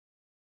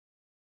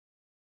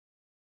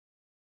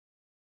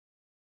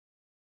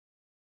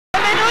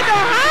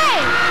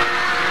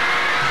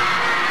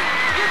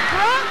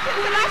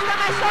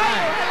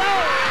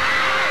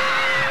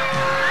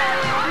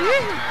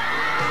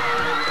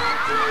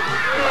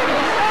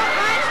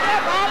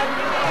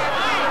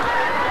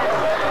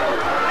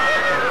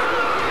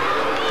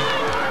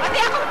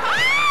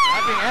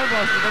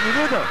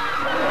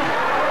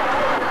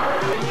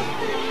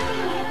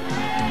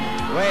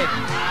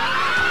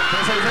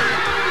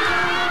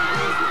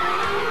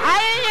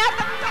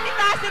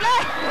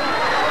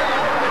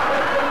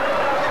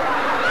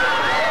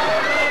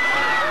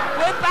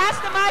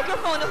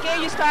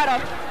proud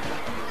of?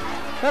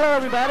 Hello,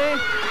 everybody.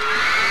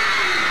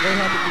 Very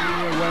happy to be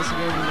here once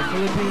again in the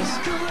Philippines,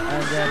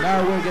 and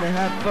now we're gonna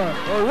have fun.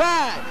 All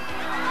right.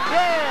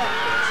 Yeah.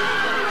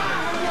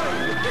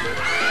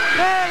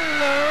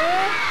 Hello.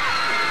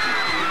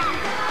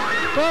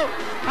 Well,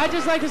 I'd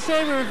just like to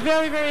say we're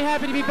very, very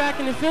happy to be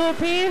back in the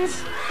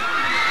Philippines,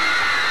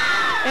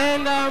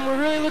 and we're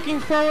really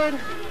looking forward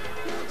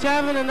to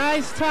having a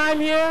nice time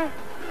here.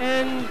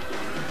 And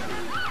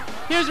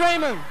here's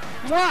Raymond.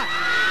 Mwah.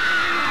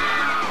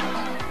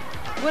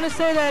 I want to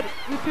say that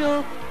we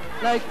feel,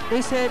 like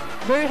they said,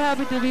 very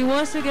happy to be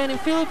once again in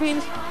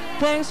Philippines.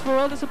 Thanks for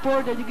all the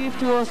support that you give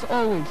to us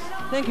always.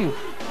 Thank you.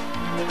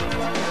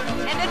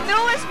 And the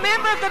newest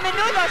member of the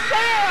Menudo,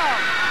 Sarah!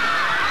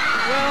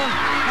 Well,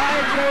 hi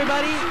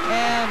everybody,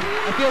 and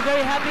I feel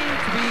very happy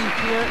to be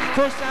here,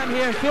 first time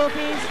here in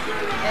Philippines,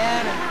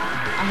 and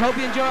I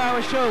hope you enjoy our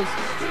shows.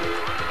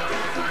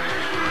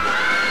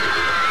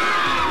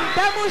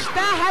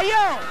 Kamusta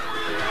hayo?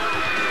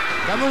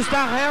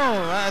 Kamusta kayo?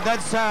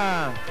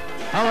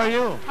 How are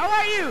you? How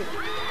are you?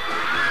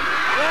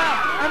 Well,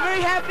 I'm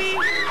very happy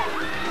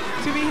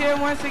to be here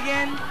once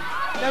again.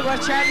 That's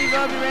what Charlie,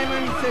 Bobby,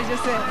 Raymond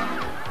just said.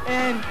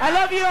 And I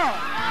love you all.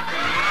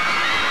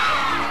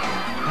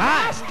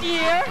 Last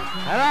year,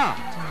 Hello.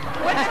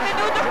 when the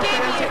Menudo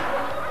came here,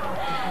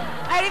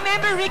 I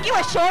remember Ricky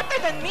was shorter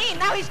than me.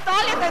 Now he's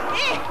taller than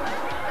me.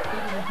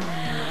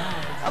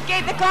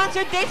 Okay, the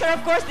concert dates are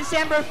of course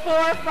December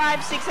 4,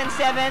 5, 6, and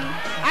 7.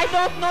 I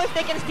don't know if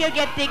they can still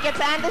get tickets.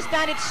 I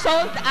understand it's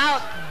sold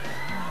out.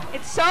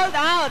 It's sold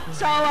out,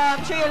 so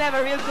I'm sure you'll have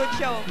a real good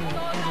show.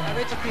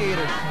 Which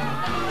theater?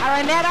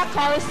 Araneta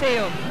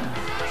Coliseum.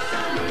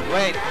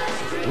 Wait,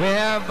 we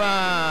have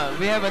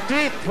a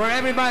treat for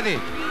everybody.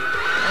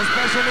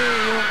 Especially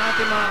yung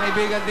ating mga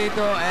kaibigan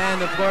dito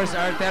and of course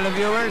our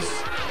televiewers.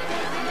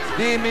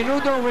 The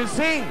Menudo will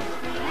sing.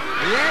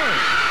 Yeah.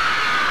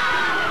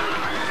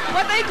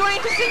 What are you going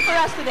to sing for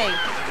us today?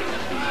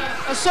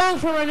 A song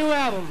from our new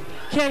album,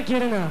 Can't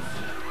Get Enough.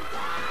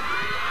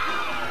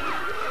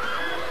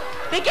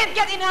 They can't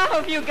get enough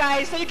of you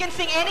guys, so you can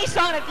sing any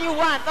song that you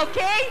want,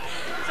 okay?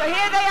 So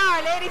here they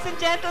are, ladies and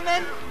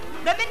gentlemen,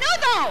 the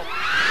Menudo!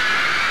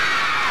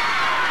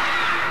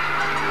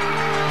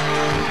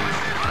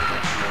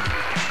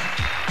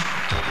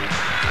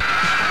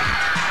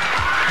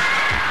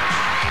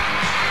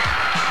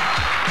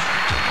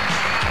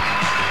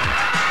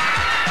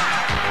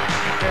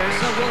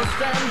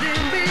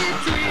 Standing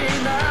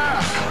between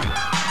us,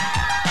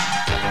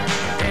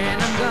 and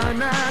I'm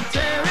gonna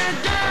tear it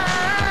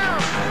down.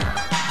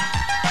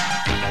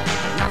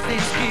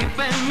 Nothing's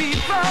keeping me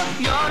from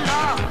your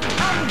love.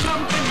 I'm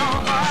jumping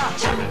over,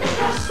 jumping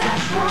across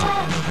that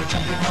wall.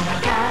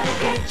 Gotta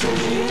get to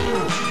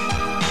you,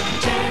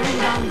 tearing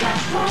down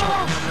that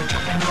wall,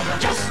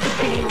 just to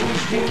be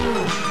with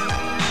you.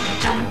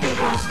 Jumping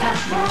across that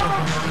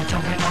wall,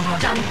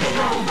 jumping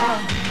over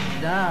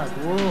that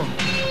wall.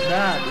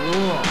 That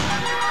wall.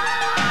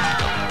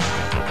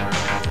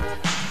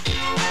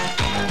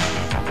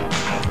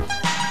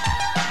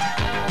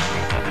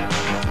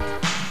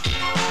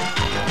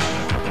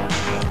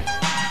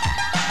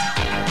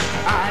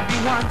 I've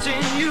been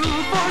wanting you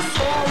for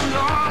so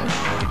long.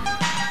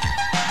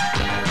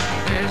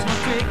 There's no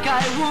trick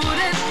I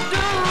wouldn't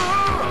do.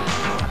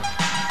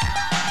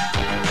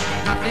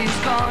 Nothing's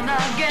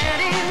gonna get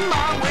in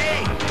my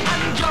way.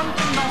 I'm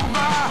jumping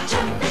over,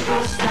 jumping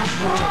across that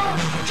wall.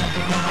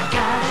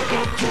 Gotta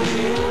get to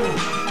you,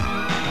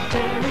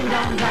 tearing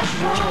down that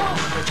wall,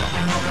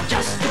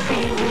 just to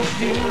be with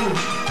you.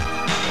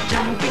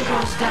 Jumping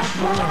across that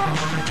wall,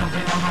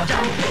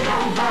 jumping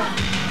over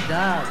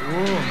that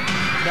wall,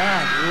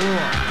 that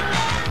wall.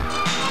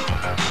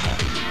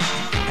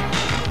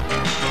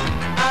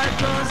 I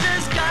close the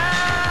sky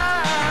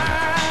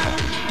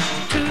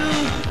to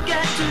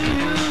get to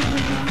you.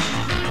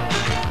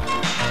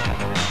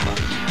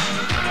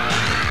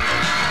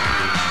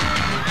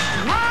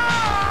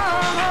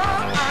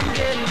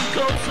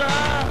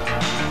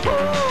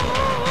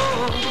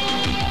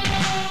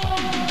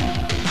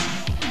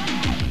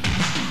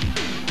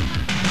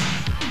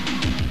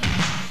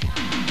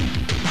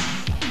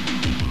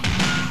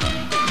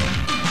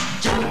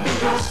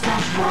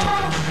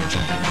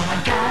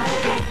 Gotta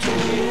get to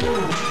you,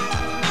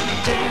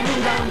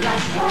 tearing down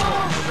that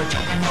wall,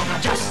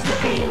 just to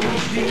be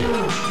with you.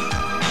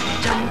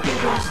 Jumping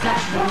across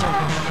that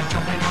wall,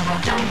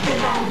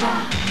 jumping over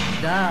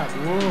that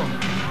wall,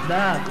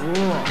 that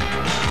wall.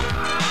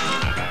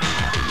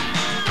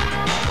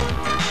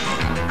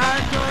 I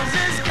close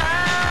the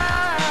sky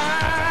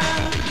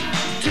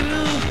to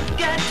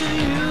get to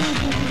you.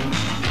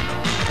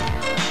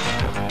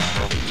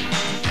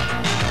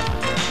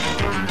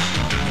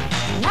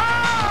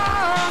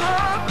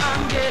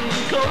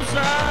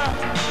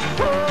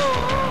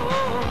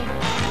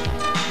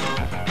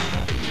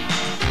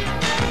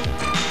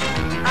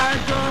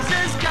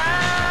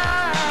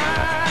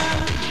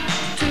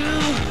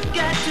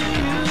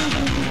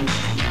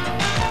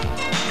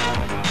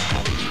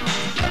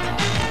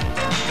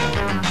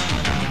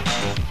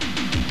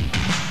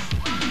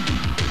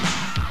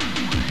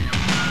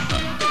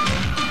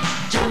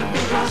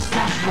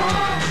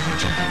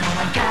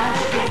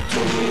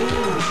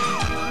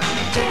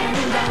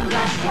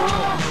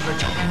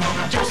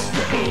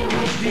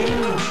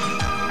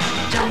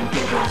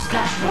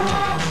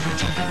 wall,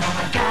 jumping on,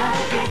 I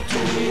gotta get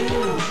to you.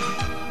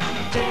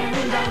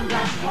 Tearing down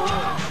that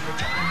wall.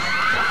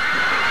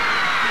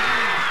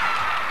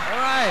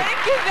 All right.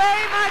 Thank you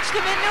very much to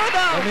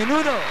Menudo. The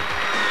Menudo.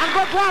 Ang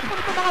gwagwapo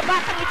nito mga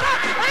batang ito.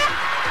 Ah!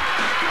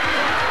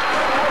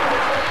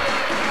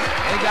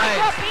 Hey Muy guys.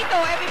 guapito,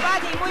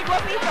 everybody. Muy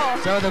guapito.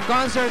 So the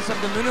concerts of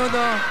the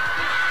Menudo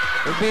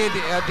will be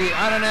at the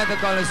Araneta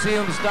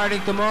Coliseum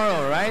starting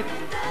tomorrow, right?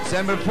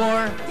 December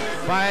 4,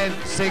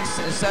 5, 6,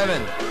 and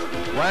 7.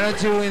 Why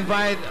don't you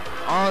invite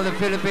all the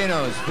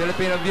Filipino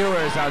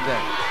viewers out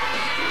there?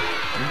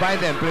 Invite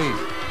them, please.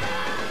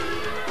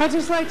 I'd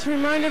just like to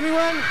remind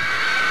everyone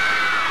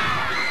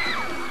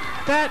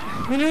that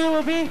Menudo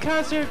will be in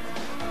concert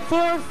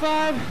 4,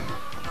 5,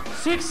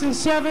 6, and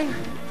 7,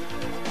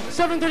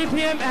 7:30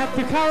 p.m. at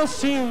the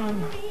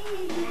Coliseum,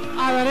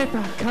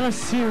 Araneta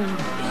Coliseum.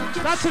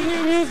 Lots of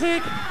new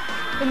music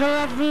and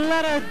a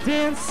lot of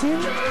dancing.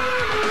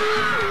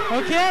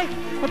 Okay?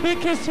 A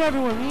big kiss to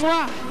everyone.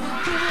 Mwah!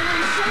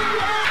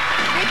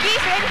 Ricky,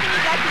 is there anything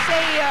you'd like to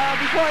say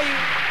before you?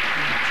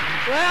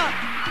 Well,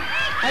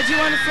 I just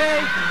want to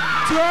say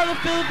to all the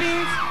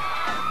Philippines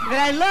that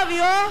I love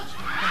you all.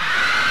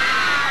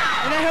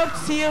 And I hope to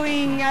see you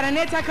in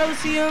Araneta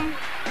Coliseum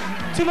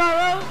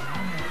tomorrow,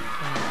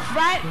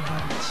 Friday,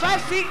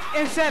 5, 6,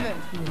 and 7.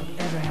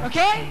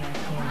 Okay?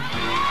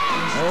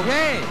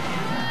 Okay.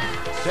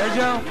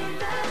 Sergio?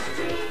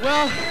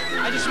 Well,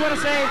 I just want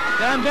to say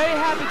that I'm very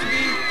happy to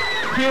be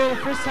here the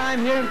first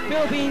time here in the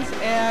Philippines,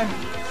 and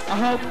I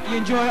hope you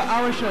enjoy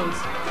our shows.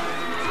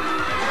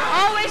 We're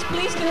always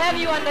pleased to have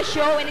you on the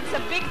show, and it's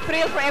a big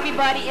thrill for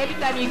everybody every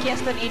time you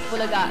guest on Eat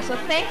Bulaga. So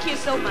thank you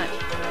so much.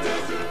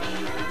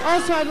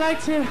 Also, I'd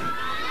like to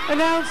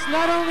announce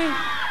not only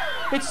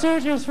it's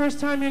Sergio's first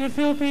time in the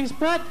Philippines,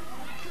 but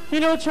you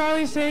know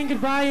Charlie's saying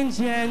goodbye in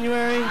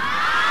January.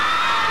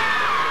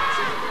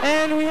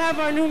 And we have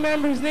our new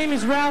member, his name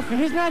is Ralphie.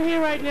 He's not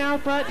here right now,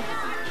 but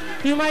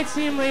you might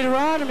see him later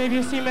on, or maybe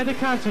you'll see him at the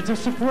concert. It's a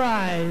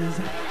surprise.